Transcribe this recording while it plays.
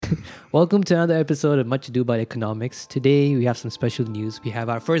Welcome to another episode of Much Ado About Economics. Today we have some special news. We have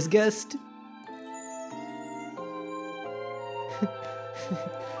our first guest.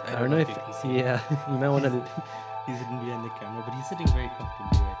 I don't know if you can see him. you might want to. He's hidden behind the camera, but he's sitting very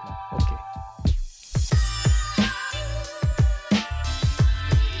comfortably right now. Okay.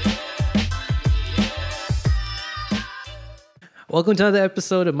 Welcome to another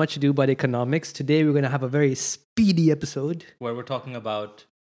episode of Much Ado About Economics. Today we're going to have a very speedy episode. Where we're talking about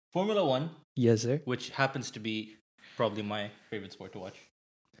Formula One, Yes, sir. which happens to be probably my favorite sport to watch.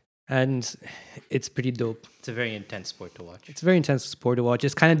 And it's pretty dope. It's a very intense sport to watch. It's a very intense sport to watch.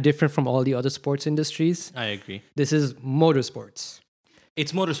 It's kind of different from all the other sports industries. I agree. This is motorsports.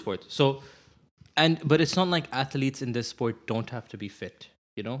 It's motorsport. But it's not like athletes in this sport don't have to be fit,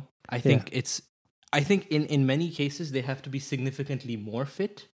 you know? I think in many cases they have to be significantly more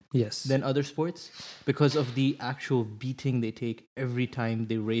fit Yes. than other sports because of the actual beating they take every time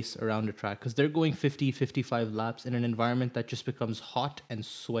they race around a track, because they're going 50, 55 laps in an environment that just becomes hot and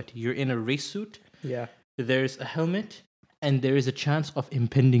sweaty. You're in a race suit, Yeah. there's a helmet, and there is a chance of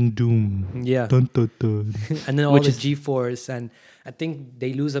impending doom. Yeah. Dun, dun, dun. And then all Which the is- G-force, and I think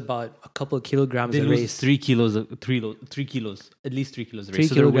they lose about a couple of kilograms They a lose race. 3 kilos, at least 3 kilos a 3 race.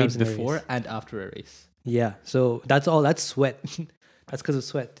 So their weight kilograms in a before race. and after a race. Yeah, so that's all. That's sweat. That's because of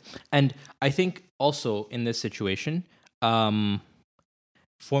sweat. And I think also in this situation, Formula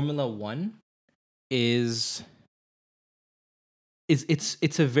One is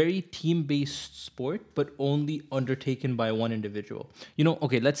it's a very team-based sport, but only undertaken by one individual. You know,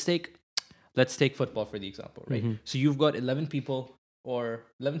 okay, let's take football for the example, right? Mhm. So you've got 11 people,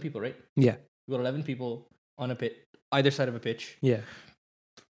 right? Yeah, You've got 11 people on a pit, either side of a pitch, yeah,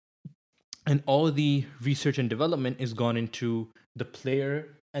 and all the research and development is gone into the player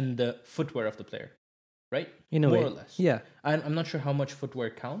and the footwear of the player, right? in a More way. or less. Yeah, I'm not sure how much footwear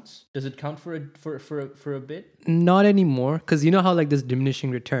counts. Does it count for a bit? not anymore, because you know how like there's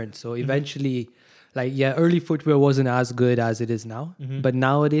diminishing returns. So eventually, like early footwear wasn't as good as it is now, Mhm. but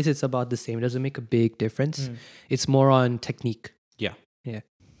nowadays it's about the same. It doesn't make a big difference. It's more on technique. Yeah. Yeah.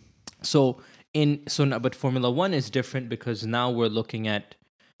 But Formula One is different because now we're looking at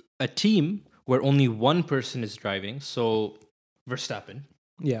a team where only one person is driving. So Verstappen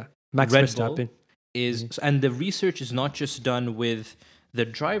Yeah, Max Red Verstappen. Bull is, and the research is not just done with the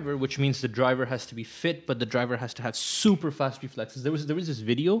driver, which means the driver has to be fit, but the driver has to have super fast reflexes. There was this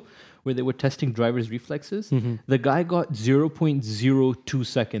video where they were testing drivers' reflexes. Mhm. The guy got 0.02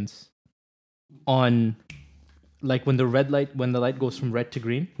 seconds on, like when the light goes from red to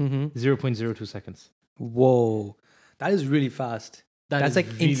green, Mhm. 0.02 seconds. Whoa, that is really fast. That's is like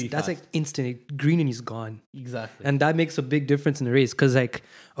really that's like instant. Green and he's gone. exactly. And that makes a big difference in the race, because like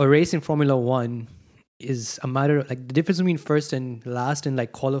a race in Formula One is a matter of like the difference between first and last in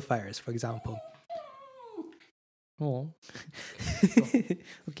like qualifiers, for example. Oh,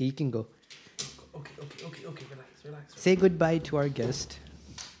 okay, you can go. Okay. Relax. Say goodbye to our guest.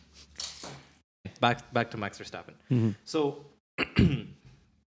 Back to Max Verstappen. Mhm. So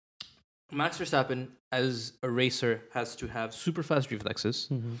Max Verstappen, as a racer, has to have super fast reflexes.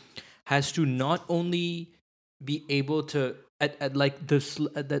 Has to not only be able to at like the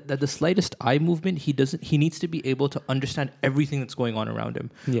slightest eye movement, he needs to be able to understand everything that's going on around him.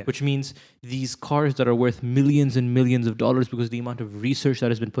 Yeah. Which means these cars that are worth millions and millions of dollars, because the amount of research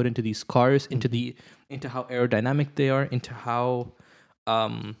that has been put into these cars, into how aerodynamic they are, into how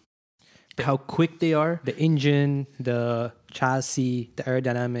quick they are. The engine, the chassis, the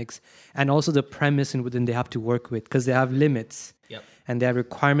aerodynamics, and also the premise and within they have to work with, because they have limits Yep. and they have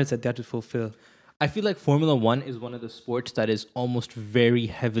requirements that they have to fulfill. I feel like Formula One is one of the sports that is almost very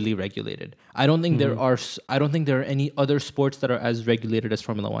heavily regulated. I don't think there are any other sports that are as regulated as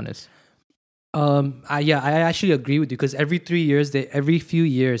Formula One is. I actually agree with you, because every few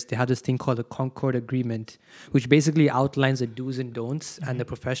years they have this thing called the Concord Agreement, which basically outlines the do's and don'ts and the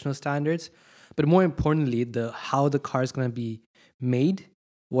professional standards. But more importantly, how the car is going to be made,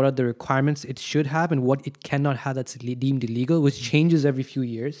 what are the requirements it should have, and what it cannot have that's deemed illegal, which changes every few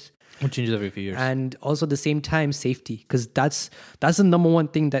years. It changes every few years. And also at the same time, safety, because that's the number one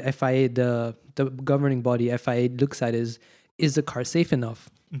thing that FIA, the governing body FIA, looks at is the car safe enough?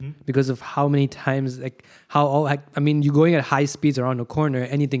 Because of how many times, you're going at high speeds around a corner,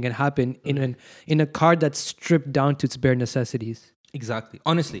 anything can happen in a car that's stripped down to its bare necessities. Exactly.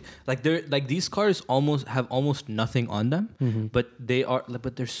 Honestly, these cars have almost nothing on them, but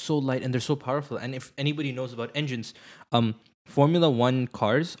they're so light and they're so powerful. And if anybody knows about engines, Formula One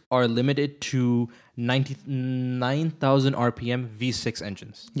cars are limited to 99,000 RPM V6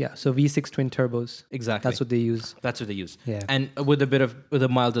 engines. Yeah, so V6 twin turbos. Exactly. That's what they use. That's what they use. Yeah. And with a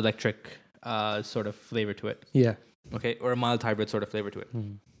mild electric sort of flavor to it. Yeah. Okay, or a mild hybrid sort of flavor to it.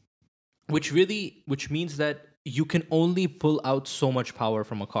 Mm. Which means that you can only pull out so much power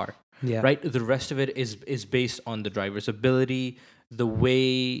from a car. Yeah. Right? The rest of it is based on the driver's ability, the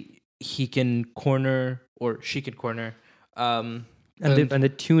way he can corner or she can corner. And the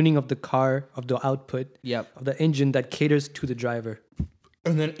tuning of the car, of the output, Yeah. of the engine that caters to the driver.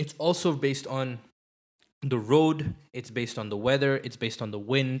 And then it's also based on the road, it's based on the weather, it's based on the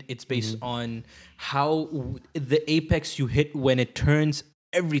wind, it's based on how the apex you hit when it turns,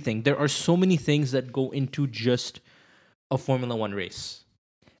 everything. There are so many things that go into just a Formula One race.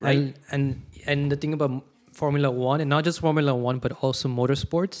 Right? And the thing about Formula One, and not just Formula One, but also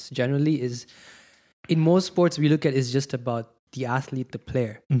motorsports generally, is in most sports we look at is just about the athlete, the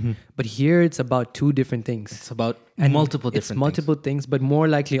player. But here it's about two different things. It's about And multiple it's different multiple things, but more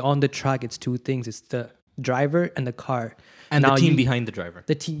likely on the track it's two things. It's the driver and the car. and Now the team you- behind the driver.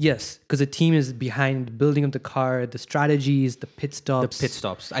 The team, yes, because the team is behind building of the car, the strategies, the pit The stops. pit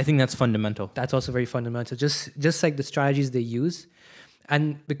stops. I think that's fundamental. That's also very fundamental. Just like the strategies they use, and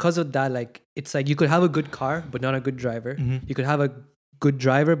because of that, like it's like you could have a good car but not a good driver. You could have a good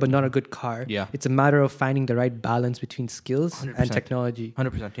driver but not a good car. Yeah. It's a matter of finding the right balance between skills 100%. and technology,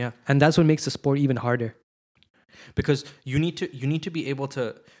 100%, yeah. and that's what makes the sport even harder. Because you need to be able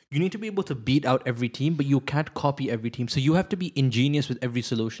to beat out every team, but you can't copy every team. So you have to be ingenious with every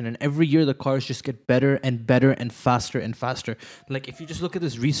solution, and every year the cars just get better and better and faster. Like if you just look at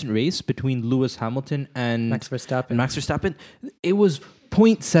this recent race between Lewis Hamilton and Max Verstappen. Max Verstappen, it was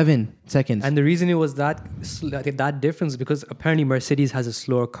 0.7 seconds. And the reason it was that difference is because apparently Mercedes has a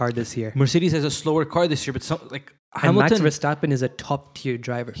slower car this year. Mercedes has a slower car this year, but And Hamilton, Max Verstappen is a top tier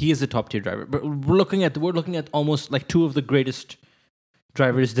driver. he is a top tier driver. But we're looking at almost like two of the greatest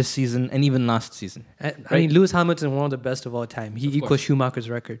drivers this season and even last season. And, I mean, Lewis Hamilton, one of the best of all time. He Of equals course. Schumacher's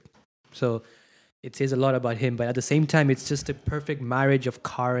record. So it says a lot about him. But at the same time, it's just a perfect marriage of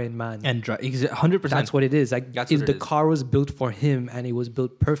car and man. And 100%. That's what it is. Like, That's if what the it is. car was built for him and it was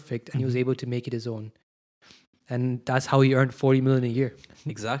built perfect and he was able to make it his own. And that's how he earned 40 million a year.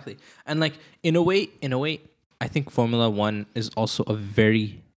 Exactly. And like in a way, I think Formula One is also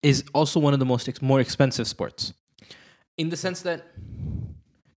one of the more expensive sports. In the sense that,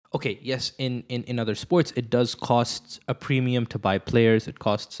 okay, yes, in other sports, it does cost a premium to buy players. It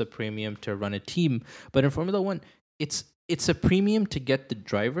costs a premium to run a team. But in Formula One, it's a premium to get the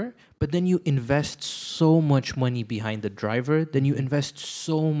driver, but then you invest so much money behind the driver, then you invest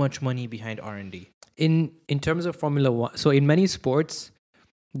so much money behind R&D. In terms of Formula One, so in many sports,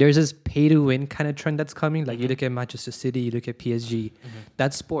 there's this pay to win kind of trend that's coming. Like you look at Manchester City, you look at PSG.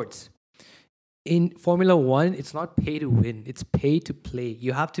 That's sports. In Formula One, it's not pay to win; it's pay to play.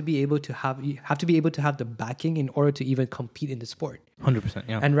 You have to be able to have the backing in order to even compete in the sport. 100%,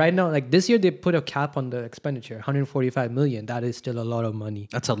 yeah. And right now, like this year, they put a cap on the expenditure, 145 million. That is still a lot of money.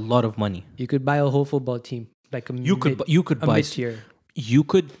 That's a lot of money. You could buy a whole football team, like You could buy mid-tier. you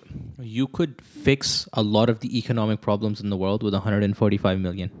could fix a lot of the economic problems in the world with 145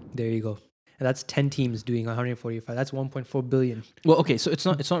 million. There you go. And that's 10 teams doing 145. That's 1.4 billion. Well, okay, so it's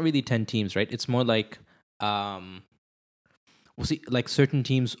not really 10 teams, right? It's more like like certain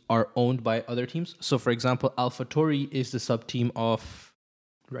teams are owned by other teams. So for example, AlphaTauri is the sub team of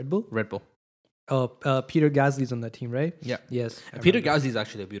Red Bull? Red Bull. Oh, Peter Gasly's on that team, right? Yeah. Yes. I Peter remember. Gasly is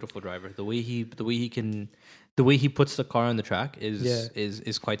actually a beautiful driver. The way he puts the car on the track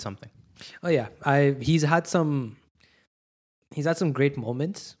is quite something. Oh yeah, he's had some great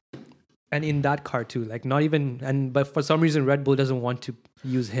moments, and in that car too. Like not even but for some reason Red Bull doesn't want to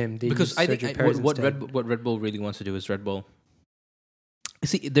use him. They Because use I think Sergio Perez what instead. Red Bull really wants to do is Red Bull.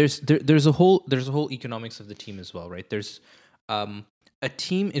 See, there's a whole economics of the team as well, right? There's a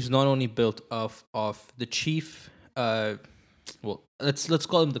team is not only built of the chief. Let's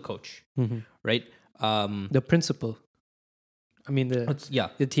call him the coach, right? The principal. I mean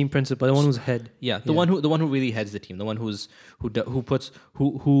the team principal, the one who's head. Yeah, the one who really heads the team, the one who's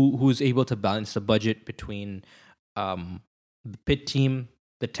able to balance the budget between the pit team,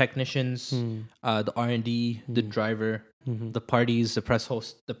 the technicians, the R&D, the driver, the parties, the press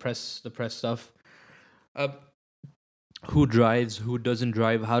host, the press stuff. Who drives, who doesn't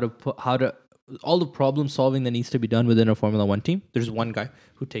drive, how to all the problem solving that needs to be done within a Formula One team. There's one guy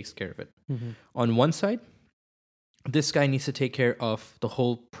who takes care of it. On one side, this guy needs to take care of the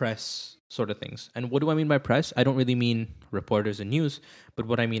whole press sort of things. And what do I mean by press? I don't really mean reporters and news, but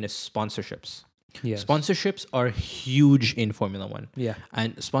what I mean is sponsorships. Yes. Sponsorships are huge in Formula One. Yeah.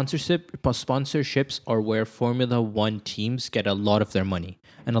 And sponsorships are where Formula One teams get a lot of their money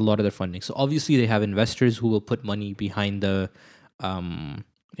and a lot of their funding. So obviously they have investors who will put money behind the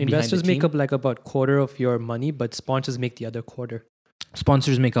Investors make team. up like about quarter of your money, but sponsors make the other quarter.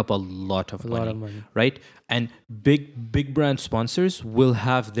 Sponsors make up a lot of A money. lot of money. Right? And big brand sponsors will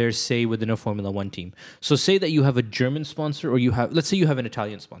have their say within a Formula One team. So say that you have a German sponsor, or let's say you have an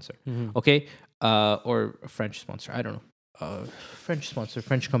Italian sponsor, okay? Or a French sponsor, I don't know. French sponsor,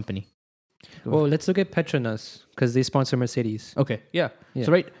 French company. Well, let's look at Petronas because they sponsor Mercedes. Okay, yeah.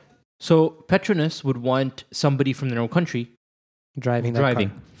 Yeah. So Petronas would want somebody from their own country Driving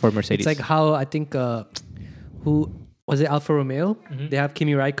driving for Mercedes. It's like how I think who was it, Alfa Romeo? They have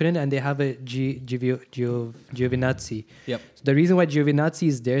Kimi Raikkonen and they have a Giovinazzi. Yep. So the reason why Giovinazzi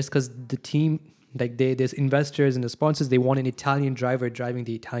is there is because the team, like there's investors and the sponsors, they want an Italian driver driving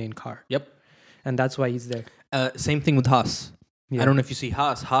the Italian car, Yep. and that's why he's there. Same thing with Haas. Yeah. I don't know if you see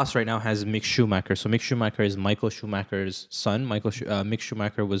Haas. Haas right now has Mick Schumacher. So Mick Schumacher is Michael Schumacher's son. Mick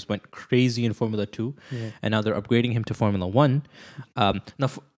Schumacher went crazy in Formula 2, and now they're upgrading him to Formula 1.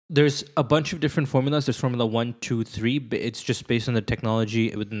 There's a bunch of different formulas. There's Formula 1, 2, 3. But it's just based on the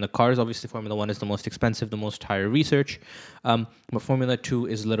technology within the cars. Obviously, Formula 1 is the most expensive, the most higher research. But Formula 2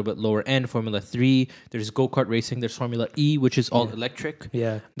 is a little bit lower end. Formula 3, there's go-kart racing. There's Formula E, which is all electric.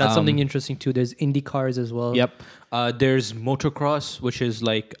 Yeah, that's something interesting too. There's Indy cars as well. Yep. There's motocross, which is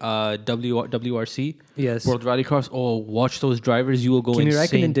like WRC. Yes. World Rallycross. Oh, watch those drivers. You will go Kimi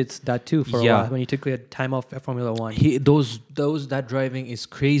insane. Raikkonen did that too for a while when he took a time off at Formula 1. That driving is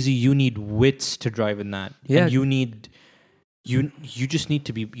crazy. You need wits to drive in that. Yeah. And you just need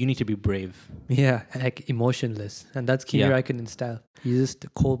to be brave. Yeah, like emotionless, and that's Kimi Raikkonen's style. He's just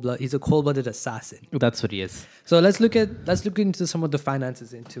He's a cold-blooded assassin. That's what he is. So let's look into some of the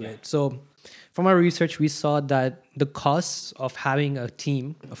finances into it. So from our research, we saw that the costs of having a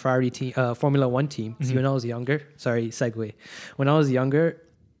team, a Ferrari team, Formula One team. See, when I was younger, sorry, segue. When I was younger,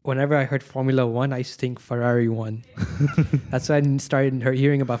 whenever I heard Formula One, I used to think Ferrari won. That's why I started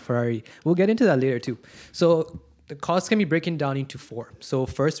hearing about Ferrari. We'll get into that later too. So the costs can be broken down into 4. So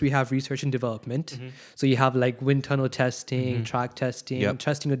first we have research and development. So you have like wind tunnel testing, track testing,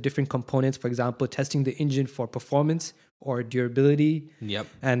 testing of different components. For example, testing the engine for performance or durability. Yep.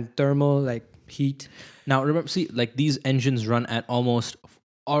 And thermal, like heat. Now remember, like these engines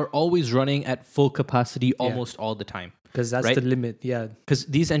are always running at full capacity almost all the time. Because that's right? the limit, yeah. Because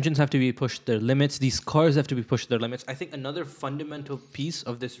these engines have to be pushed their limits. These cars have to be pushed their limits. I think another fundamental piece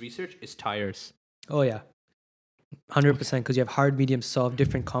of this research is tires. Oh yeah. 100%, because you have hard, medium, soft,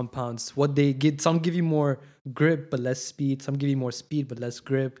 different compounds. What they get, some give you more grip but less speed. Some give you more speed but less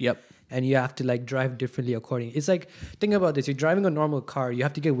grip. Yep. And you have to like drive differently accordingly. It's like, think about this. You're driving a normal car. You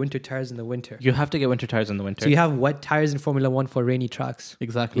have to get winter tires in the winter. You have to get winter tires in the winter. So you have wet tires in Formula One for rainy tracks.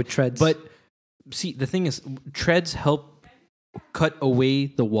 Exactly. With treads. But see, the thing is, treads help cut away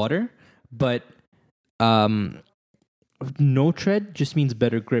the water, but no tread just means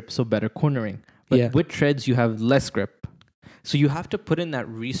better grip, so better cornering. But with treads, you have less grip. So you have to put in that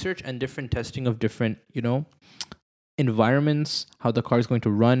research and different testing of different, environments, how the car is going to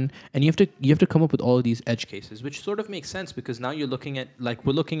run, and you have to come up with all of these edge cases, which sort of makes sense because now we're looking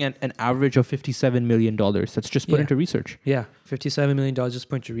at an average of $57 million that's just put into research. Yeah, $57 million just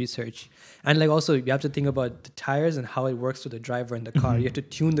put into research. And like also you have to think about the tires and how it works with the driver in the car. You have to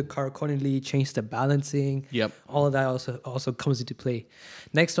tune the car accordingly, change the balancing. Yep. All of that also comes into play.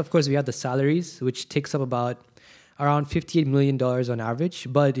 Next, of course, we have the salaries, which takes up about around $58 million on average.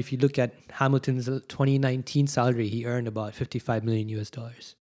 But if you look at Hamilton's 2019 salary, he earned about $55 million US.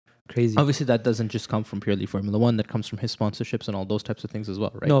 Crazy. Obviously, that doesn't just come from purely Formula One. That comes from his sponsorships and all those types of things as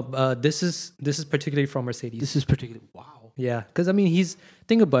well, right? No, this is particularly from Mercedes. This is particularly, wow. Yeah, because I mean,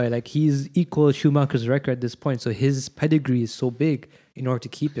 think about it, like he's equal Schumacher's record at this point. So his pedigree is so big. In order to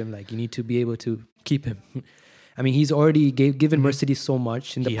keep him, like you need to be able to keep him. I mean, he's already given Mercedes so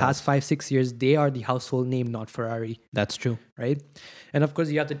much. In the past 5-6 years, they are the household name, not Ferrari. That's true. Right? And of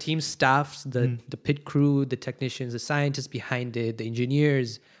course, you have the team staffs, the pit crew, the technicians, the scientists behind it, the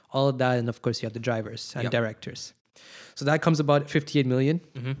engineers, all of that. And of course, you have the drivers and directors. So that comes about 58 million.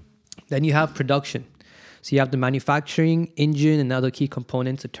 Then you have production. So you have the manufacturing, engine, and other key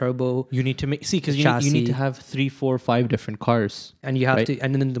components, the turbo. You need to because you need to have 3, 4, 5 different cars. And you have to,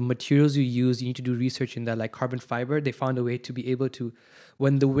 and then the materials you use, you need to do research in that, like carbon fiber. They found a way to be able to,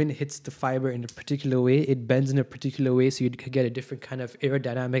 when the wind hits the fiber in a particular way, it bends in a particular way, so you could get a different kind of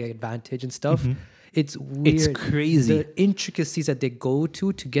aerodynamic advantage and stuff. It's weird. It's crazy. The intricacies that they go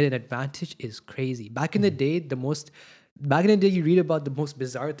to get an advantage is crazy. Back in the day, back in the day, you read about the most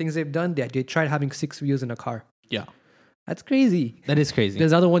bizarre things they've done. They tried having 6 wheels in a car. Yeah, That's crazy. that is crazy.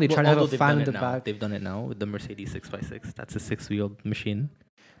 There's another one they tried to have although a they've fan done in it the now. back. They've done it now with the Mercedes 6x6. That's a 6-wheeled machine.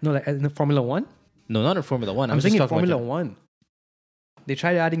 No, like in the Formula One. No, not in Formula One. I'm just thinking talking about Formula One. They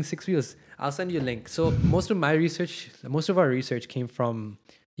tried adding 6 wheels. I'll send you a link. So most of our research came from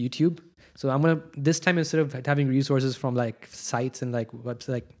YouTube. So I'm gonna this time, instead of having resources from like sites and like websites,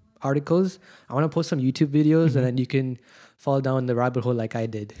 like articles, I want to post some YouTube videos, and then you can fall down the rabbit hole like I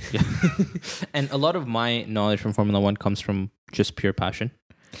did. Yeah. And a lot of my knowledge from Formula One comes from just pure passion.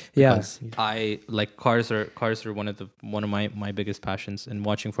 Yeah, Because I like cars are one of my biggest passions. And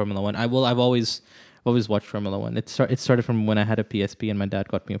watching Formula One, I've always watched Formula One. It started from when I had a PSP and my dad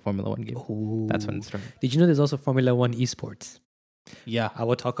got me a Formula One game. That's when it started. Did you know there's also Formula One esports? Yeah. I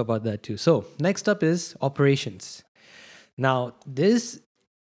will talk about that too. So next up is operations. Now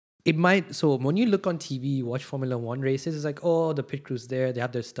so when you look on TV, you watch Formula One races, it's like, oh, the pit crew's there, they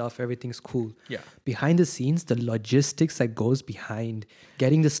have their stuff, everything's cool. Yeah. Behind the scenes, the logistics that goes behind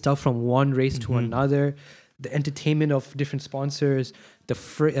getting the stuff from one race to another, the entertainment of different sponsors, the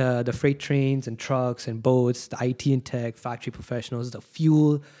freight trains and trucks and boats, the IT and tech, factory professionals, the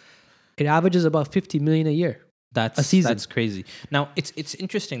fuel, it averages about 50 million a year. That's a season. That's crazy. Now it's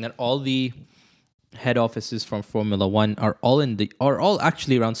interesting that all the head offices from Formula One are all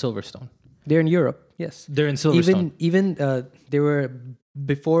actually around Silverstone. They're in Europe, yes. They're in Silverstone. Even they were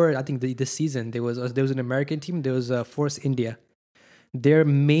before. I think this season there was an American team. There was Force India. Their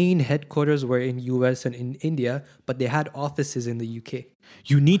main headquarters were in US and in India, but they had offices in the UK.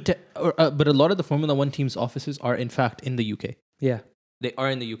 You need to, but a lot of the Formula One team's offices are in fact in the UK. Yeah, They are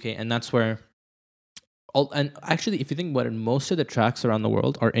in the UK, and that's where. And actually, if you think about it, most of the tracks around the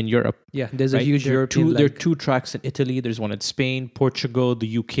world are in Europe. yeah. There's a right? huge European. There are two tracks in Italy. There's one in Spain, Portugal,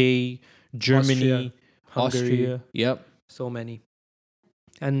 the UK, Germany, Austria. Yep. So many.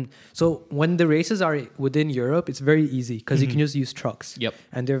 And so when the races are within Europe, it's very easy because you can just use trucks. Yep.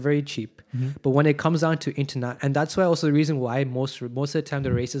 And they're very cheap. But when it comes down to internet, and that's why also the reason why most of the time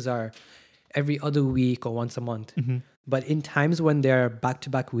the races are every other week or once a month. But in times when they're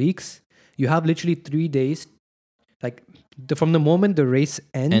back-to-back weeks, you have literally 3 days, like from the moment the race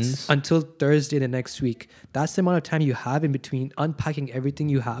ends until Thursday the next week. That's the amount of time you have in between unpacking everything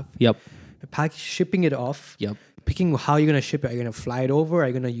you have. Yep. Shipping it off. Yep. Picking how you're gonna ship it. Are you gonna fly it over? Are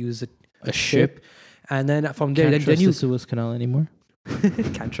you gonna use a ship? And then from there, Can't then trust you the Suez Canal anymore.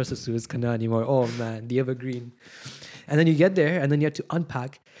 can't trust the Suez Canal anymore. Oh man, the Evergreen. And then you get there, and then you have to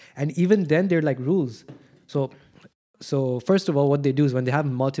unpack. And even then, there are like rules. So first of all, what they do is when they have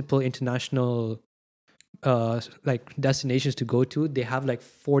multiple international like destinations to go to, they have like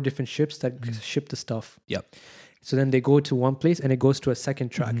 4 different ships that ship the stuff. Yep. So then they go to one place and it goes to a second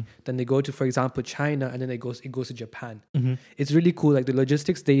track. Then they go to, for example, China, and then it goes to Japan. It's really cool. Like the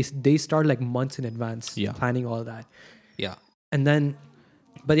logistics, they start like months in advance planning all that. Yeah. And then,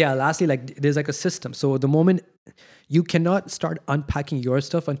 but yeah, lastly, like there's like a system. So the moment you cannot start unpacking your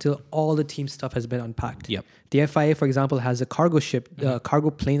stuff until all the team stuff has been unpacked. Yep. The FIA, for example, has a cargo ship, cargo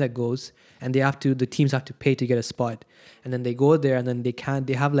plane that goes, and the teams have to pay to get a spot. And then they go there, and then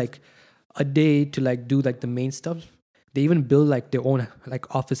they have like a day to like do like the main stuff. They even build like their own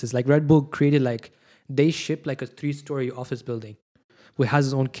like offices. Like Red Bull created they ship like a 3-story office building, which has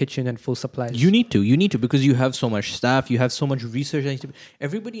its own kitchen and full supplies. You need to because you have so much staff, you have so much research.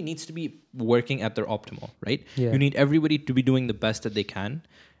 Everybody needs to be working at their optimal, right? Yeah. You need everybody to be doing the best that they can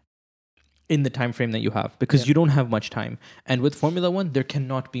in the time frame that you have, because you don't have much time. And with Formula One, there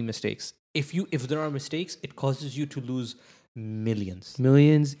cannot be mistakes. If there are mistakes, it causes you to lose millions,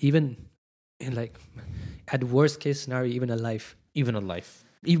 even in like at worst case scenario, even a life. even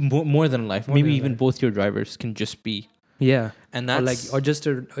more than a life. Maybe even both your drivers can just be. Yeah, And that's or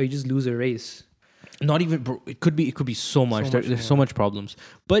you just lose a race. not even. It could be so much. There's so much problems.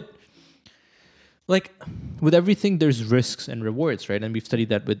 But like with everything, there's risks and rewards, right? And they've studied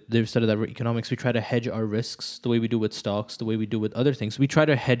that with economics. We try to hedge our risks the way we do with stocks, the way we do with other things. We try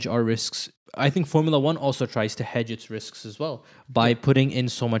to hedge our risks. I think Formula One also tries to hedge its risks as well by putting in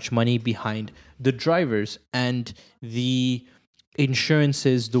so much money behind the drivers and the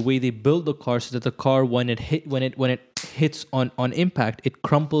insurances, the way they build the car so that the car when it hits on impact, it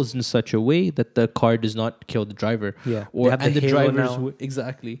crumples in such a way that the car does not kill the driver. Yeah, And the halo drivers now.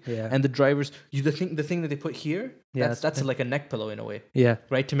 exactly. Yeah. And the drivers, the thing that they put here, Yeah, that's like a neck pillow in a way, Yeah,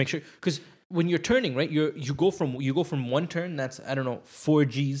 right? To make sure, because when you're turning, right, you go from one turn that's 4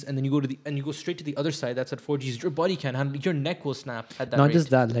 Gs, and then you go straight to the other side that's at 4 Gs. Your body can't handle. Your neck will snap at that. not rate. just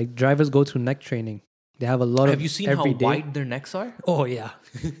that. Like drivers go through neck training. They have a lot of. Have you seen how every day. wide their necks are? Oh yeah,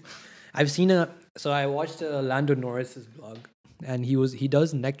 I've seen So I watched Lando Norris's vlog, and he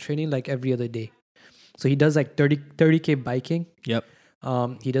does neck training like every other day. So he does like 30K biking. Yep.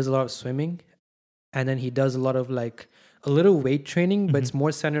 He does a lot of swimming, and then he does a lot of like a little weight training, but it's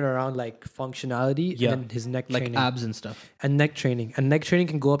more centered around like functionality Yeah. and then his neck Like training. abs and stuff. And neck training. And neck training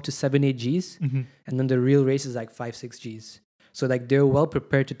can go up to 7-8 Gs, and then the real race is like 5-6 Gs. So like they're well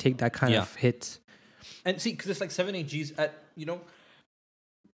prepared to take that kind of hit. And see, because it's like 7-8 Gs at,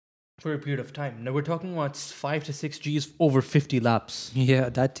 for a period of time. Now we're talking about 5 to 6 Gs over 50 laps. Yeah,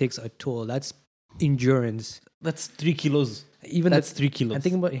 that takes a toll. That's endurance. That's 3 kilos. Even That's 3 kilos. and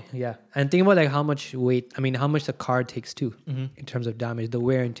think about like how much weight. I mean, how much the car takes too in terms of damage, the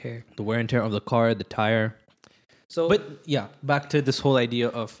wear and tear. The wear and tear of the car, the tire. So, But yeah, back to this whole idea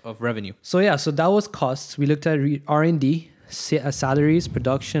of revenue. so that was costs. We looked at R&D, salaries,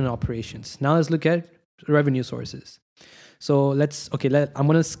 production, and operations. Now let's look at revenue sources. So I'm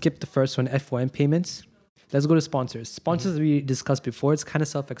gonna skip the first one, FOM payments. Let's go to sponsors. Sponsors we discussed before. It's kind of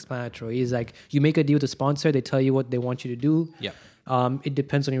self-explanatory. It's like you make a deal with a sponsor. They tell you what they want you to do. Yeah. It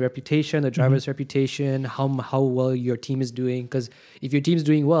depends on your reputation, the driver's reputation, how well your team is doing. Because if your team's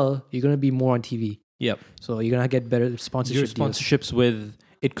doing well, you're gonna be more on TV. Yep. So you're gonna get better sponsorship Your deals. sponsorships with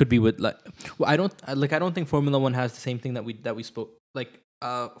it could be with like I don't think Formula One has the same thing that we spoke like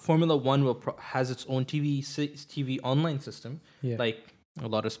Formula One has its own TV online system Yeah. like a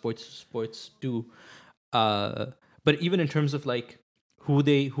lot of sports do, but even in terms of like who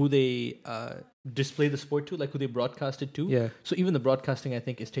they display the sport to, like who they broadcast it to. Yeah. So even the broadcasting I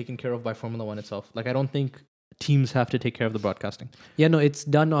think is taken care of by Formula One itself. Like I don't think teams have to take care of the broadcasting. Yeah, no, it's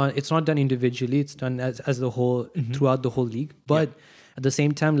not done individually. It's done as the whole throughout the whole league. But at the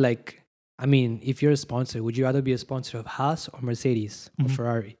same time, like, I mean, if you're a sponsor, would you rather be a sponsor of Haas or Mercedes or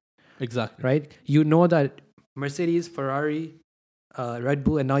Ferrari? Exactly. Right? You know that Mercedes, Ferrari, Red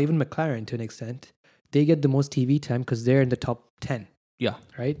Bull, and now even McLaren to an extent, they get the most TV time because they're in the top 10. Yeah.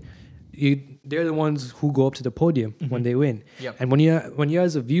 Right? They're the ones who go up to the podium when they win. Yep. And when you're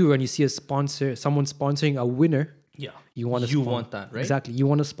as a viewer and you see someone sponsoring a winner, Yeah. you want that, right? Exactly. You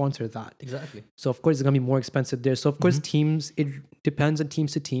want to sponsor that. Exactly. So of course it's gonna be more expensive there. So of course teams, it depends on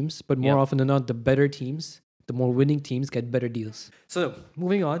teams to teams, but more often than not, the better teams, the more winning teams get better deals. So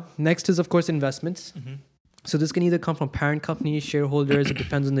moving on, next is of course investments. So this can either come from parent companies, shareholders. It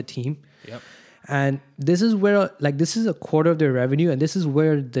depends on the team. Yep. And this is where this is a quarter of their revenue, and this is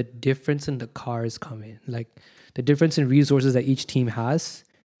where the difference in the cars come in, like the difference in resources that each team has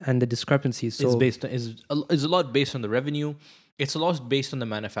and the discrepancies. So Is a lot based on the revenue. It's a lot based on the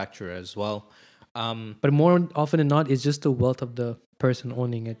manufacturer as well. But more often than not, it's just the wealth of the person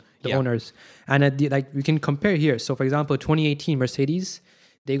owning it, the owners. And we can compare here. So for example, 2018 Mercedes,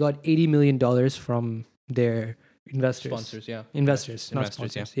 they got $80 million from their investors. Sponsors, yeah. Investors, not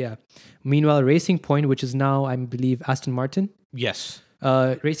Investors, sponsors. Yeah. Meanwhile, Racing Point, which is now, I believe, Aston Martin. Yes.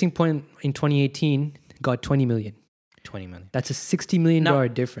 Racing Point in 2018 got 20 million. 20 million. That's a $60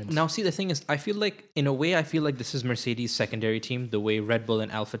 million difference. Now, see, the thing is, I feel like this is Mercedes' secondary team, the way Red Bull and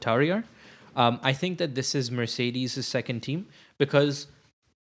AlphaTauri are. I think that this is Mercedes' second team because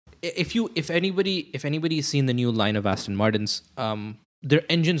if anybody's seen the new line of Aston Martins, their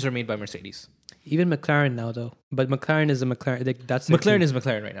engines are made by Mercedes. Even McLaren now, though. But McLaren is a McLaren. That's McLaren is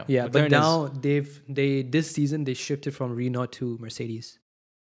McLaren right now. Yeah, McLaren but now this season they shifted from Renault to Mercedes.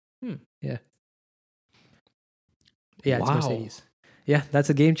 Yeah. Yeah, Wow. it's Mercedes. Yeah, that's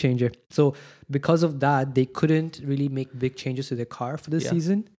a game changer. So because of that, they couldn't really make big changes to their car for this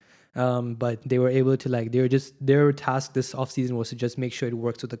season. But they were able to their task this off season was to just make sure it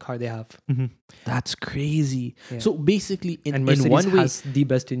works with the car they have. That's crazy. Yeah. So basically, And Mercedes in one way, has the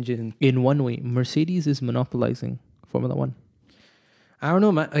best engine. in one way, Mercedes is monopolizing Formula One. I don't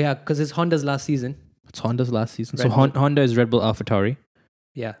know, man. Yeah, because it's Honda's last season. It's Honda's last season. Red So Bull. Honda is Red Bull, AlphaTauri.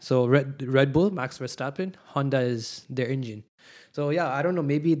 Yeah, so Red Bull, Max Verstappen, Honda is their engine. So yeah, I don't know.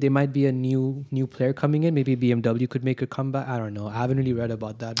 Maybe there might be a new player coming in. Maybe BMW could make a comeback. I don't know. I haven't really read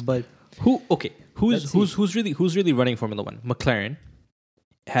about that. But Who's really running Formula One? McLaren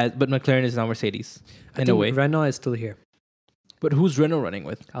but McLaren is now Mercedes I in think a way. Renault is still here. But who's Renault running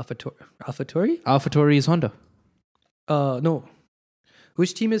with? AlphaTauri? AlphaTauri is Honda. No.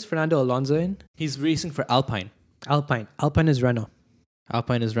 Which team is Fernando Alonso in? He's racing for Alpine. Alpine. Alpine is Renault.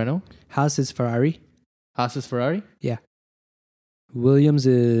 Alpine is Renault. Haas is Ferrari. Haas is Ferrari. Yeah. Williams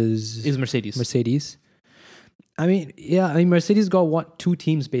is Mercedes. Mercedes. I mean, Mercedes got two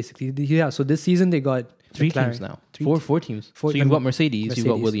teams basically. Yeah, so this season they got Three McLaren. teams now. Three Four teams. Four- So you've got Mercedes, you've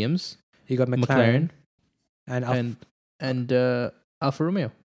got Mercedes. Williams, You got McLaren, and and Alfa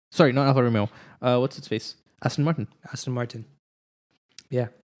Romeo. Sorry, not Alfa Romeo. What's its face? Aston Martin. Aston Martin. Yeah.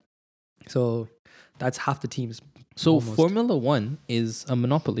 So that's half the teams. So Almost. Formula One is a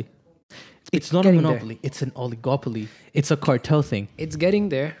monopoly. It's not a getting there. monopoly. It's an oligopoly. It's a cartel thing. It's getting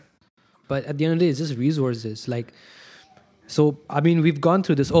there, but at the end of the day, it's just resources. Like, so I mean, we've gone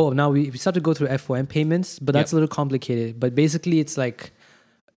through this. Oh, now we start to go through FOM payments, but that's a little complicated. But basically, it's like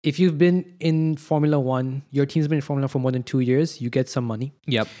if you've been in Formula One, your team's been in Formula One for more than 2 years, you get some money.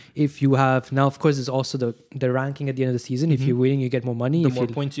 Yep. If you have now, of course, there's also the ranking at the end of the season. If you're winning, you get more money. The if more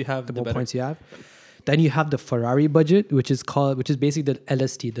you, points you have, the the more better. points you have. Then you have the Ferrari budget, which is basically the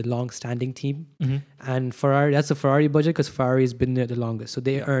LST, the long-standing team. And Ferrari, that's the Ferrari budget because Ferrari has been there the longest. So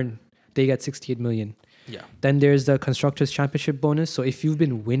they get 68 million. Yeah. Then there's the Constructors' Championship bonus. So if you've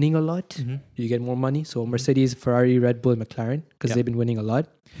been winning a lot, you get more money. So Mercedes, Ferrari, Red Bull, and McLaren because they've been winning a lot.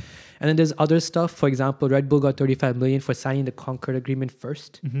 And then there's other stuff. For example, Red Bull got 35 million for signing the Concord agreement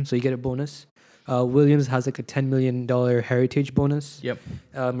first. So you get a bonus. Williams has like a $10 million heritage bonus. Yep.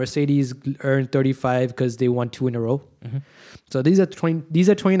 Mercedes earned 35 because they won 2 in a row. So these are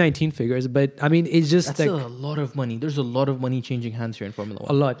 2019 figures, but I mean it's just That's like a lot of money. There's a lot of money changing hands here in Formula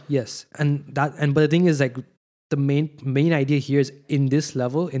a One. lot, yes. But the thing is like the main idea here is in this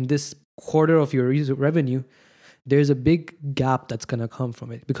level, in this quarter of your revenue, there's a big gap that's gonna come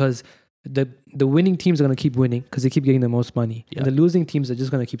from it because the winning teams are gonna keep winning because they keep getting the most money, and the losing teams are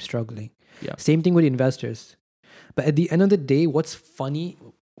just gonna keep struggling. Yeah. Same thing with the investors. But at the end of the day, what's funny,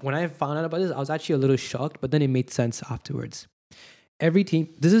 when I found out about this, I was actually a little shocked, but then it made sense afterwards. Every team,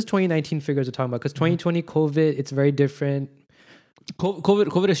 this is 2019 figures we're talking about, because 2020 COVID, it's very different.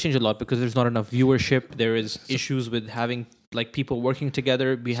 COVID has changed a lot because there's not enough viewership. There is issues with having like people working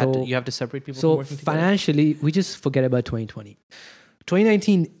together. You have to separate people from So working together. financially, we just forget about 2020.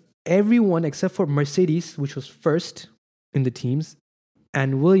 2019, everyone except for Mercedes, which was first in the teams,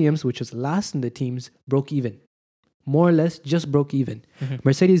 and Williams, which was last in the teams, broke even. More or less, just broke even.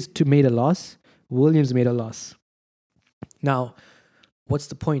 Mercedes made a loss. Williams made a loss. Now, what's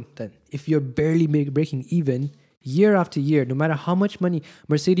the point then? If you're barely breaking even, year after year, no matter how much money,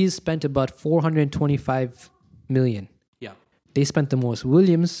 Mercedes spent about 425 million. Yeah. They spent the most.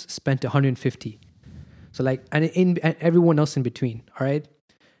 Williams spent 150. So like, and everyone else in between, all right?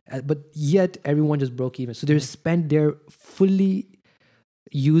 But yet everyone just broke even. So they're fully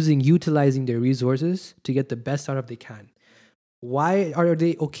utilizing their resources to get the best out of they can. Why are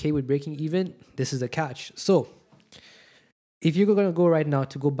they okay with breaking even? This is the catch. So if you're going to go right now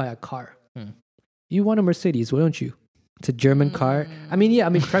to go buy a car, you want a Mercedes, why don't you? It's a German car. I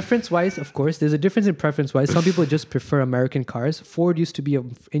mean, preference-wise, of course, there's a difference in preference-wise. Some people just prefer American cars. Ford used to be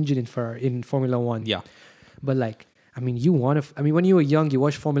an engine in Formula One. Yeah. But like, I mean, when you were young, you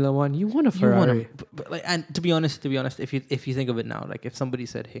watched Formula One, you want a Ferrari. But like, and to be honest, if you think of it now, like if somebody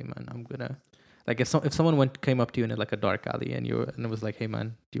said, "Hey man, I'm gonna," like if someone came up to you in like a dark alley and it was like, "Hey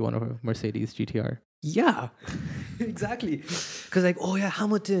man, do you want a Mercedes GTR?" Yeah, exactly. Because like, oh yeah,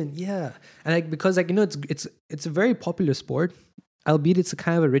 Hamilton, yeah, and like because like it's a very popular sport, albeit it's a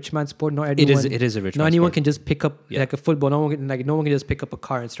kind of a rich man sport. Not everyone. It is a rich. Not man anyone sport. can just pick up like a football. No one can just pick up a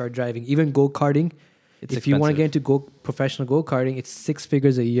car and start driving. Even go karting. If you want to get into professional go karting, it's 6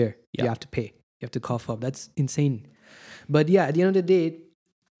 figures a year you have to pay. You have to cough up. That's insane. But yeah, at the end of the day,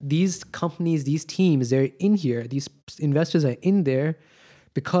 these companies, these teams, they're in here. These investors are in there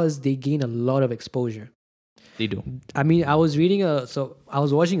because they gain a lot of exposure. They do. I mean, I was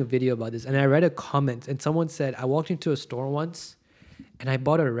watching a video about this and I read a comment and someone said, I walked into a store once and I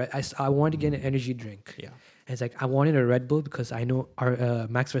bought I wanted to get an energy drink. Yeah. And it's like, I wanted a Red Bull because I know our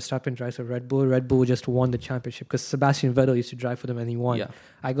Max Verstappen drives a Red Bull. Red Bull just won the championship because Sebastian Vettel used to drive for them and he won. Yeah.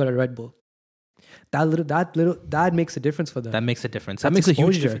 I got a Red Bull. That makes a difference for them. That makes a difference. That's That makes a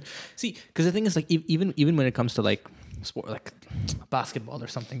huge exposure. difference. See, because the thing is, like, even when it comes to like sport, like basketball or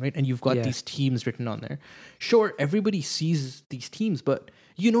something, right? And you've got these teams written on there. Sure, everybody sees these teams, but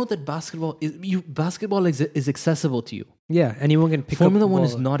you know that basketball is accessible to you. Yeah, anyone can pick Formula up One ball.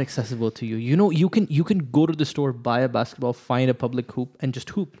 is not accessible to you. You know, you can go to the store, buy a basketball, find a public hoop, and just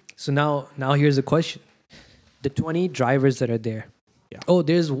hoop. So now here's the question: the 20 drivers that are there. Yeah. Oh,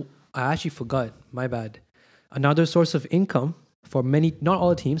 I actually forgot. My bad. Another source of income for many, not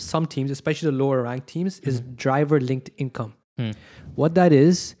all teams, some teams, especially the lower ranked teams, is driver linked income. What that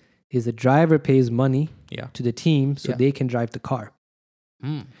is the driver pays money to the team so they can drive the car.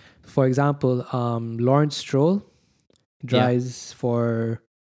 For example, Lawrence Stroll drives for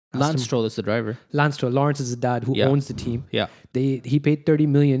Lance Stroll is the driver. Lance Stroll. Lawrence is the dad who owns the team. Yeah. He paid 30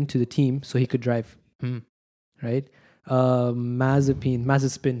 million to the team so he could drive. Right?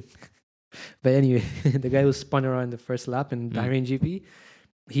 Mazepin. But anyway, the guy who spun around the first lap in Bahrain GP,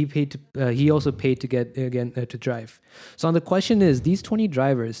 he also paid to get again to drive. So the question is, these 20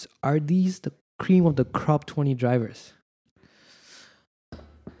 drivers, are these the cream of the crop 20 drivers?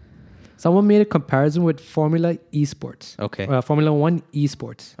 Someone made a comparison with Formula Esports. Okay. Formula One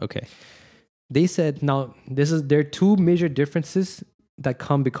Esports. Okay. They said now there are two major differences that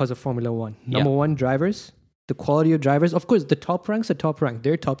come because of Formula One. Number one, drivers, the quality of drivers. Of course, the top rank.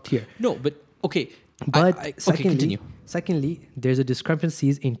 They're top tier. No, but okay. But Okay, continue. Secondly, there's a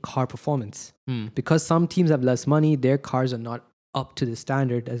discrepancies in car performance. Because some teams have less money, their cars are not up to the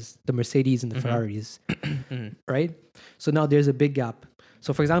standard as the Mercedes and the Ferraris, right? So now there's a big gap.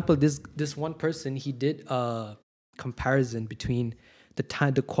 So for example, this one person, he did a comparison between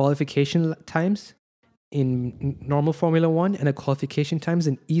the qualification times in normal Formula One and the qualification times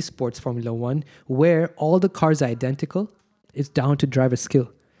in esports Formula One, where all the cars are identical. It's down to driver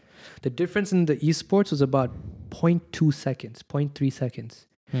skill. The difference in the esports was about 0.2 seconds, 0.3 seconds.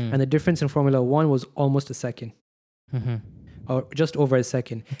 And the difference in Formula One was almost a second. Or just over a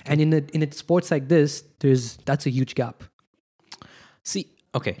second. And in a sports like this, that's a huge gap. See,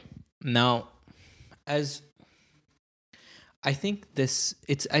 okay. Now, I think it's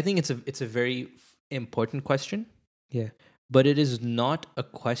a very important question. Yeah. But it is not a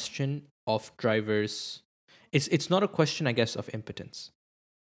question of drivers. It's not a question, I guess, of impotence.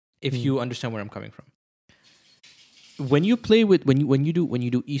 If you understand where I'm coming from. When you play with when you do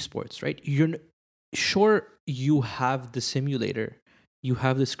esports, right? Sure, you have the simulator, you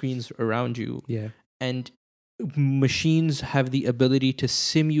have the screens around you, and machines have the ability to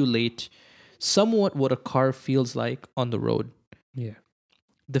simulate somewhat what a car feels like on the road. Yeah.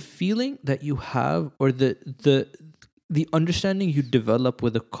 The feeling that you have, or the understanding you develop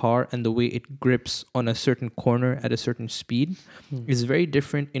with a car and the way it grips on a certain corner at a certain speed is very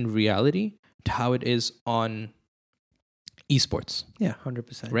different in reality to how it is on esports. Yeah,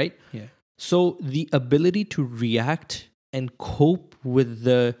 100%. Right? Yeah. So the ability to react and cope with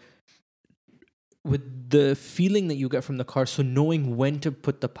the feeling that you get from the car, so knowing when to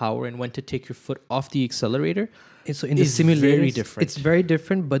put the power and when to take your foot off the accelerator, so in the simulator, very different. It's very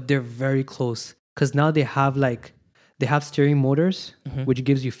different, but they're very close because now they have steering motors, which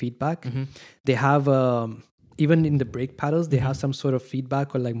gives you feedback. They have even in the brake paddles, they have some sort of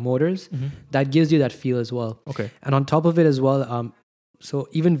feedback or like motors that gives you that feel as well. Okay. And on top of it as well, so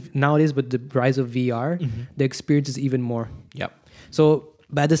even nowadays with the rise of VR, the experience is even more. Yep. So,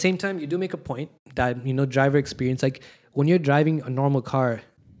 but at the same time, you do make a point that, driver experience, like when you're driving a normal car,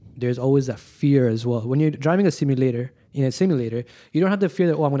 there's always that fear as well. When you're driving a simulator, you don't have the fear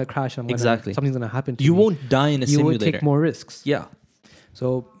that, I'm going to crash. Something's going to happen to me. You won't die in a simulator. You will take more risks. Yeah.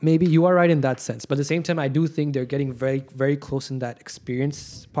 So maybe you are right in that sense. But at the same time, I do think they're getting very, very close in that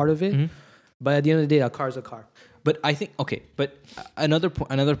experience part of it. But at the end of the day, a car is a car. But I think, but another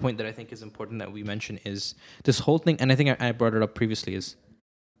point that I think is important that we mention is this whole thing, and I think I brought it up previously, is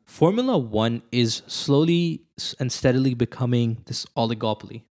Formula One is slowly and steadily becoming this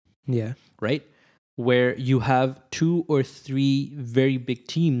oligopoly. Yeah. Right? Where you have 2 or 3 very big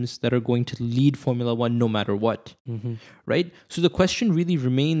teams that are going to lead Formula One no matter what. Right? So the question really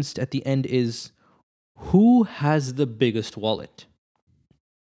remains at the end is, who has the biggest wallet?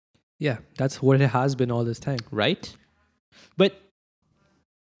 Yeah, that's what it has been all this time. Right? But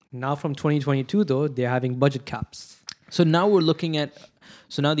now from 2022, though, they're having budget caps. So now we're looking at...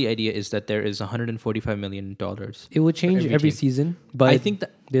 So now the idea is that there is $145 million. It will change every season, but I think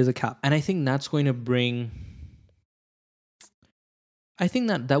that there's a cap. And I think that's going to bring... I think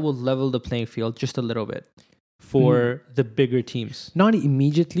that will level the playing field just a little bit for the bigger teams. Not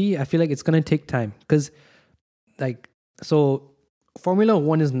immediately. I feel like it's going to take time. Because, Formula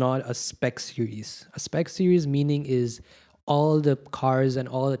One is not a spec series. A spec series meaning is all the cars and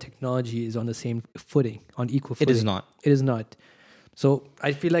all the technology is on the same footing, on equal footing. It is not. It is not. So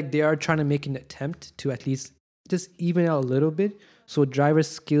I feel like they are trying to make an attempt to at least just even out a little bit so driver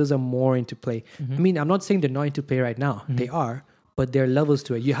skills are more into play. I mean, I'm not saying they're not into play right now. They are, but there are levels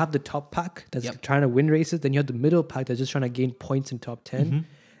to it. You have the top pack that's trying to win races. Then you have the middle pack that's just trying to gain points in top 10.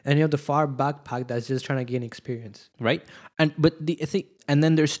 And you have the far back pack that's just trying to gain experience. Right? And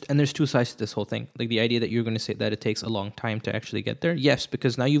then there's 2 sides to this whole thing. Like the idea that you're going to say that it takes a long time to actually get there. Yes,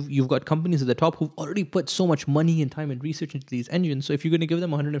 because now you've got companies at the top who've already put so much money and time and research into these engines. So if you're going to give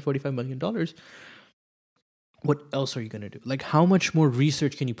them $145 million, what else are you going to do? Like, how much more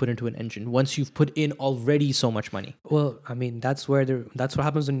research can you put into an engine once you've put in already so much money? Well, I mean, that's what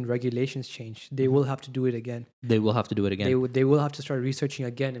happens when regulations change. They will have to do it again. They will have to do it again. They will have to start researching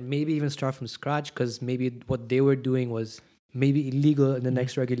again and maybe even start from scratch because maybe what they were doing was maybe illegal in the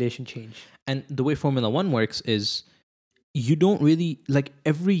next regulation change. And the way Formula One works is you don't really like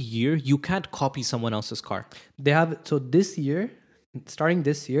every year you can't copy someone else's car. They have, so this year, starting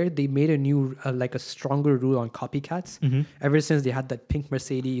this year, they made a new like a stronger rule on copycats. Ever since they had that pink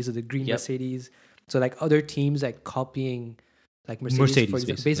Mercedes or the green Yep. Mercedes, so like other teams like copying like Mercedes, Mercedes, for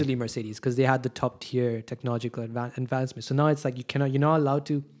example, basically. basically Mercedes, because they had the top tier technological advancement. So now it's like you're not allowed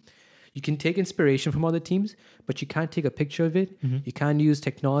to. You can take inspiration from other teams, but you can't take a picture of it. You can't use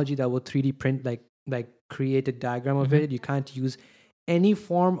technology that will 3D print like create a diagram of it. You can't use any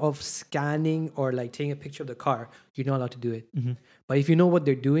form of scanning or like taking a picture of the car. You're not allowed to do it. But if you know what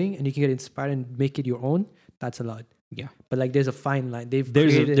they're doing and you can get inspired and make it your own, that's allowed. Yeah. But like there's a fine line. They've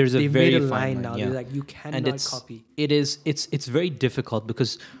There's a they've very made a fine line line, now. yeah. They're like you cannot And copy. it's very difficult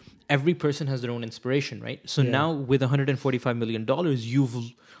because every person has their own inspiration, right? So now with $145 million,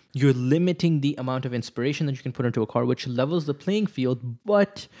 you're limiting the amount of inspiration that you can put into a car, which levels the playing field.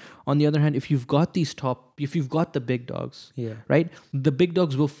 But on the other hand, if you've got the big dogs, Yeah. right? The big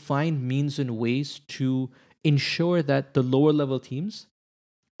dogs will find means and ways to ensure that the lower level teams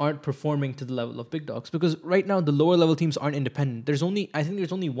aren't performing to the level of big dogs, because right now the lower level teams aren't independent. I think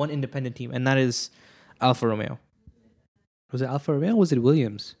there's only one independent team, and that is Alfa Romeo. Was it Alfa Romeo or was it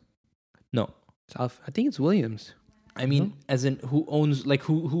Williams? No, It's Alfa. I think it's Williams. I mean, as in who owns, like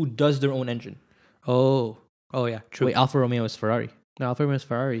who does their own engine. Oh yeah, true. Wait, Alfa Romeo is Ferrari. No, Alfa Romeo is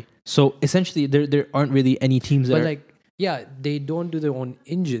Ferrari. So essentially, there aren't really any teams that But are, like, yeah, they don't do their own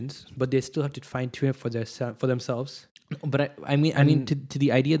engines, but they still have to fine tune it for themselves. But I mean to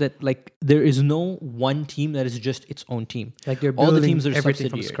the idea that like there is no one team that is just its own team. Like they're All the building teams are everything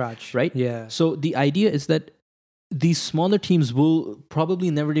from subsidiary, scratch, right? Yeah. So the idea is that these smaller teams will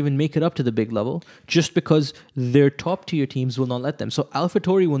probably never even make it up to the big level, just because their top tier teams will not let them. So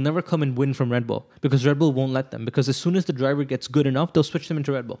AlphaTauri will never come and win from Red Bull because Red Bull won't let them. Because as soon as the driver gets good enough, they'll switch them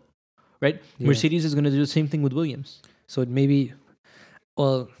into Red Bull, right? Yeah. Mercedes is going to do the same thing with Williams. So it maybe,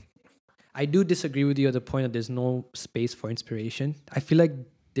 well, I do disagree with you at the point that there's no space for inspiration. I feel like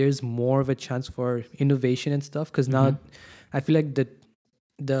there's more of a chance for innovation and stuff, because now I feel like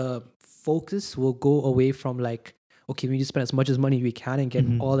the focus will go away from like, okay, we just spend as much as money we can and get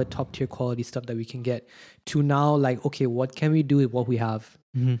all the top tier quality stuff that we can get, to now like, okay, what can we do with what we have,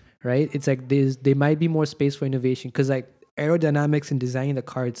 right? It's like there might be more space for innovation, because like aerodynamics and designing the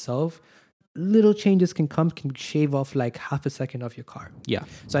car itself, little changes can shave off like half a second of your car. Yeah.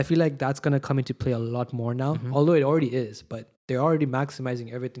 So I feel like that's going to come into play a lot more now, although it already is, but they're already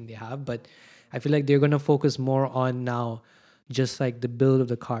maximizing everything they have. But I feel like they're going to focus more on now just like the build of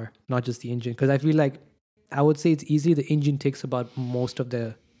the car, not just the engine. Because I feel like I would say it's easy. The engine takes about most of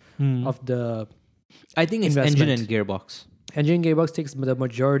the I think it's engine and gearbox. engine gearbox takes the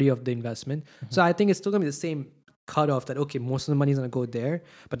majority of the investment. So I think it's still going to be the same cutoff that, okay, most of the money is going to go there,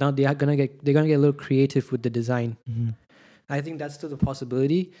 but now they're going to get a little creative with the design. I think that's still the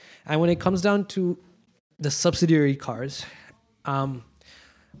possibility. And when it comes down to the subsidiary cars, I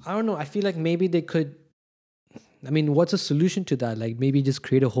don't know. I feel like maybe they could. I mean, what's a solution to that? Like maybe just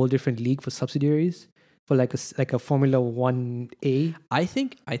create a whole different league for subsidiaries, for like a Formula 1A. I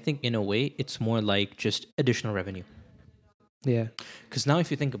think in a way it's more like just additional revenue. Yeah. Because now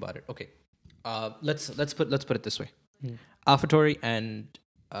if you think about it, okay, let's put it this way: AlphaTauri and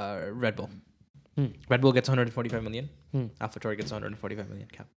Red Bull. Red Bull gets 145 million. AlphaTauri gets 145 million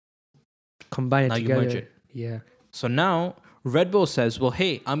cap. Combine it Now together. you merge it. Yeah. So now Red Bull says, well,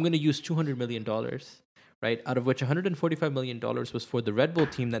 hey, I'm going to use $200 million, right? Out of which $145 million was for the Red Bull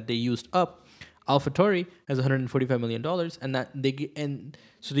team that they used up. AlphaTauri has $145 million, and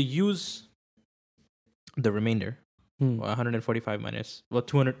so they use the remainder. 145 minus, well,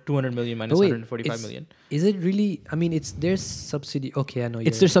 200 million minus 145 million. Is it really? I mean, it's their subsidy. Okay, I know.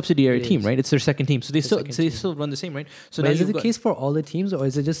 It's their subsidiary it team, is. right? It's their second team. So they second team. still run the same, right? So But now is it you've the got- case for all the teams, or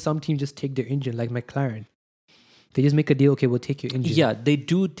is it just some teams just take their engine, like McLaren? They just make a deal. Okay, we'll take your engine. Yeah, they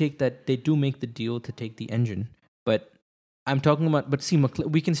do take that. They do make the deal to take the engine, but I'm talking about. But see,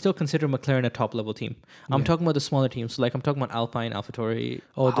 we can still consider McLaren a top level team. I'm talking about the smaller teams. So like I'm talking about Alpine, AlphaTauri,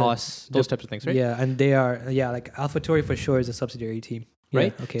 Haas, those types of things, right? Yeah, and they are. Yeah, like AlphaTauri for sure is a subsidiary team.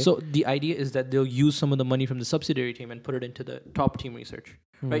 Right. Yeah, okay. So the idea is that they'll use some of the money from the subsidiary team and put it into the top team research,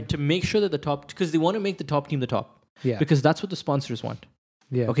 right? To make sure that the top, because they want to make the top team the top. Yeah. Because that's what the sponsors want.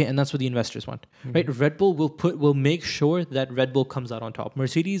 Yeah. Okay, and that's what the investors want, right? Red Bull will make sure that Red Bull comes out on top.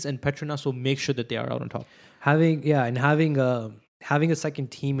 Mercedes and Petronas will make sure that they are out on top. Having a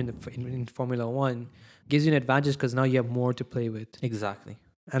second team in Formula One gives you an advantage, because now you have more to play with, Exactly.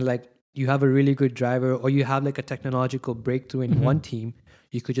 and like you have a really good driver, or you have like a technological breakthrough in one team,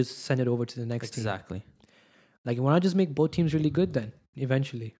 you could just send it over to the next team. Exactly. Like, why not just make both teams really good then?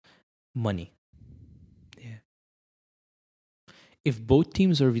 Eventually. Money. if both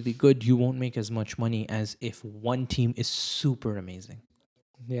teams are really good, you won't make as much money as if one team is super amazing,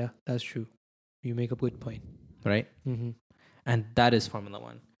 Yeah, that's true. You make a good point. right? Mm-hmm. And that is Formula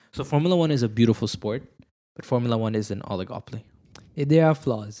One. So Formula One is a beautiful sport, but Formula One is an oligopoly. There are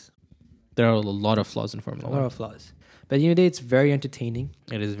flaws. There are a lot of flaws in A Formula lot One. of flaws. But you know, it's very entertaining.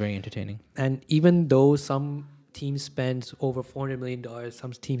 It is very entertaining. And even though some teams spend over $400 million,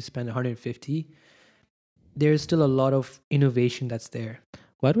 some teams spend 150, there's still a lot of innovation that's there.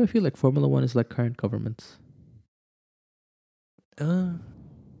 Why do I feel like Formula One is like current governments?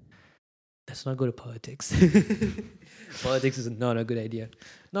 Let's not go to politics. Politics is not a good idea.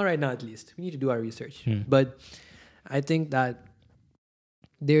 Not right now, at least. We need to do our research. But I think that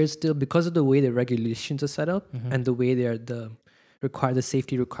there's still, because of the way the regulations are set up and the way they're the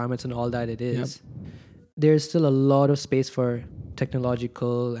safety requirements and all that it is, there's still a lot of space for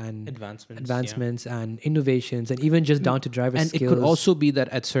technological and advancements and innovations, and even just down to driver and skills. it could also be that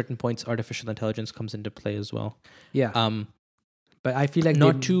at certain points artificial intelligence comes into play as well. Yeah. But I feel like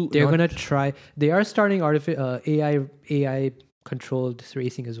they're gonna try. They are starting AI controlled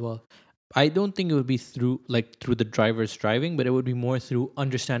racing as well. I don't think it would be through the driver's driving, but it would be more through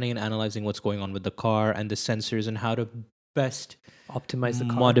understanding and analyzing what's going on with the car and the sensors and how to best Optimize the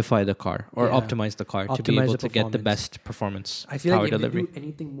car. modify the car or Yeah. optimize the car to be Optimize able the to get the performance. best performance. I feel power like if delivery. they do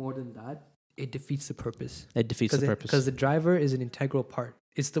anything more than that, it defeats the purpose. It defeats the purpose. Because the driver is an integral part.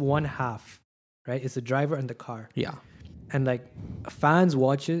 It's the one half, right? It's the driver and the car. Yeah. And like fans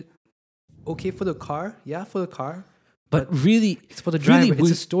watch it. Okay for the car, yeah, for the car. But really, It's for the driver. Really, it's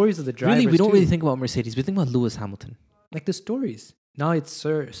the stories of the drivers. really, we don't too. really think about Mercedes. We think about Lewis Hamilton. like the stories. Now it's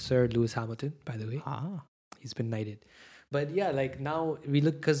Sir Lewis Hamilton, by the way. Ah. He's been knighted. But yeah, like now we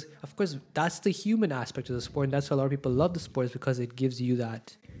look, because of course that's the human aspect of the sport, and that's why a lot of people love the sports, because it gives you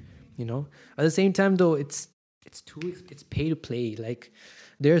that, you know. At the same time, though, it's pay to play. Like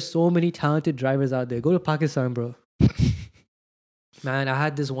there are so many talented drivers out there. Go to Pakistan, bro. Man, I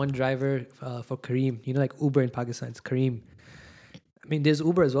had this one driver for Careem. You know, like Uber in Pakistan, it's Careem. I mean, there's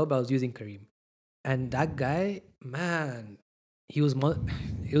Uber as well, but I was using Careem. And that guy, man, he was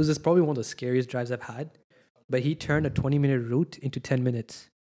just probably one of the scariest drives I've had. But he turned a 20-minute route into 10 minutes.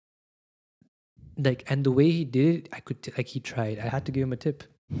 Like, and the way he did it, he tried. I had to give him a tip.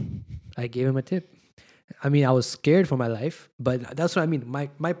 I gave him a tip. I mean, I was scared for my life, but that's what I mean.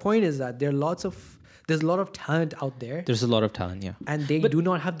 My point is that there's a lot of talent out there, There's a lot of talent, yeah. and they do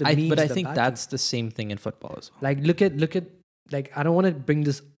not have the means. But I the think backing. that's the same thing in football as well. Like look at like, I don't want to bring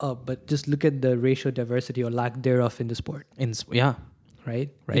this up, but just look at the racial diversity or lack thereof in the sport, Yeah. right?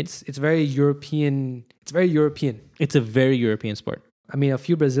 Right. It's very European. It's very European. It's a very European sport. I mean, a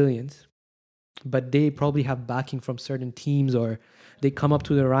few Brazilians, but they probably have backing from certain teams, or they come up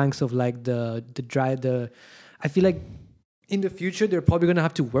to the ranks of like the I feel like in the future they're probably gonna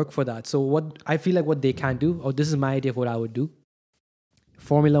have to work for that. So what they can do, or this is my idea of what I would do: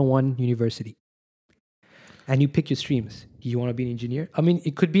 Formula One University. And you pick your streams. You want to be an engineer? I mean,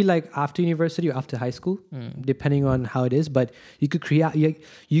 it could be like after university or after high school, depending on how it is. But you could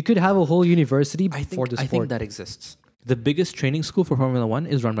you could have a whole university for the sport. I think that exists. The biggest training school for Formula One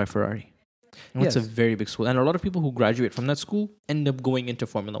is run by Ferrari. And it's a Yes. very big school. And a lot of people who graduate from that school end up going into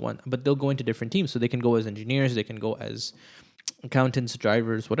Formula One. But they'll go into different teams. So they can go as engineers, they can go as accountants,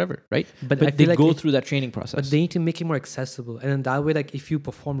 drivers, whatever, right? But I they feel like go through that training process. But they need to make it more accessible. And then that way, like if you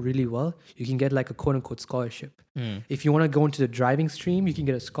perform really well, you can get like a quote unquote scholarship. If you want to go into the driving stream, you can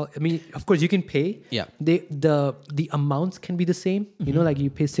get a scholarship. I mean, of course you can pay. Yeah. The amounts can be the same. You know, like you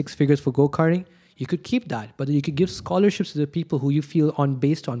pay 6 figures for go-karting. You could keep that, but you could give scholarships to the people who you feel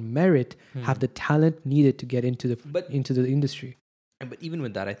based on merit have the talent needed to get into the industry. But even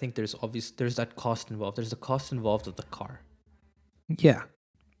with that, I think there's that cost involved. There's the cost involved of the car Yeah.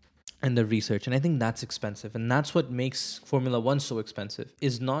 and the research, and I think that's expensive, and that's what makes Formula One so expensive.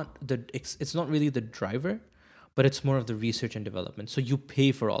 It's not really the driver, but it's more of the research and development. So you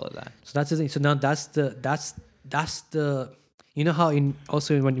pay for all of that. So that's the thing. So now that's the you know how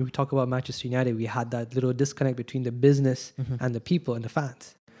when we talk about Manchester United, we had that little disconnect between the business and the people and the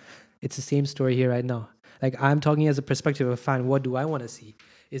fans. It's the same story here right now. Like I'm talking as a perspective of a fan. What do I want to see?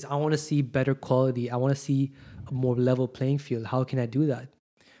 I want to see better quality. I want to see a more level playing field. How can I do that?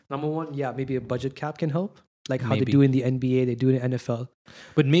 Number one, yeah, maybe a budget cap can help. Like how they do in the NBA, they do in the NFL.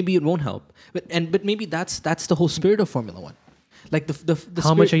 But maybe it won't help. But maybe that's the whole spirit of Formula One. Like the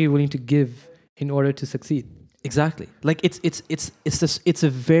How much are you willing to give in order to succeed? Exactly. Like it's a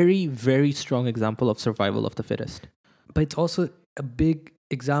very, very strong example of survival of the fittest. But it's also a big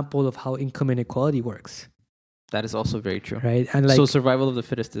example of how income inequality works. That is also very true. right? And like, So survival of the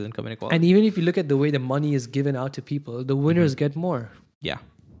fittest isn't coming equality. and even if you look at the way the money is given out to people, the winners get more, Yeah,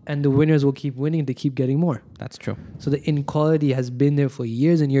 and the winners will keep winning. They keep getting more. that's true. So the inequality has been there for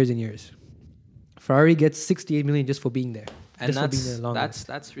years and years and years. Ferrari gets 68 million just for being there. And just for being there longer.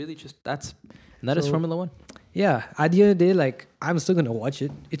 that's really just and that is So- Formula One. Yeah, at the end of the day, like I'm still gonna watch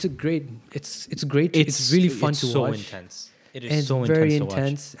it. It's a great. It's great. It's really fun to watch. Intense. It And it's very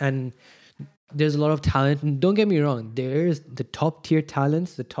intense, and there's a lot of talent. And don't get me wrong, there's the top tier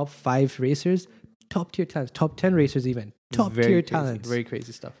talents, the top 5 racers, top tier talents, top 10 racers even, top tier talents, Very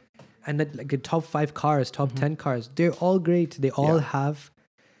crazy stuff. and that, like the top 5 cars, top 10 cars. They're all great. They all have.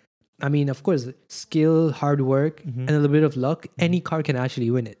 I mean, of course, skill, hard work, and a little bit of luck. Any car can actually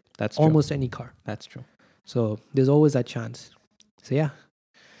win it. That's true. Almost any car. That's true. So there's always that chance. So yeah,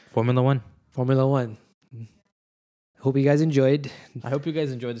 Formula One. Formula One. Hope you guys enjoyed. I hope you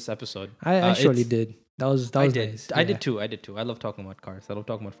guys enjoyed this episode. I surely did. That was I nice. did. Yeah. I did too. I love talking about cars. I love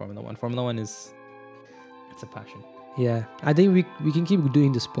talking about Formula One. Formula One it's a passion. Yeah, I think we can keep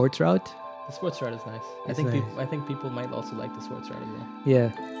doing the sports route. The sports ride is nice. It's I think people might also like the sports ride as well. Yeah.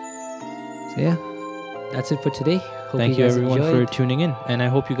 So yeah, that's it for today. Hope Thank you guys everyone enjoyed. for tuning in, and I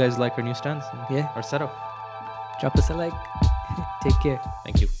hope you guys like our new stands. And Yeah. our setup. Drop us a like. Take care.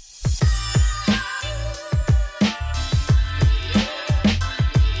 Thank you.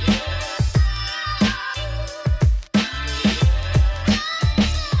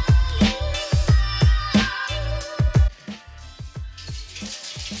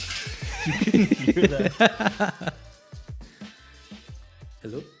 You can hear that.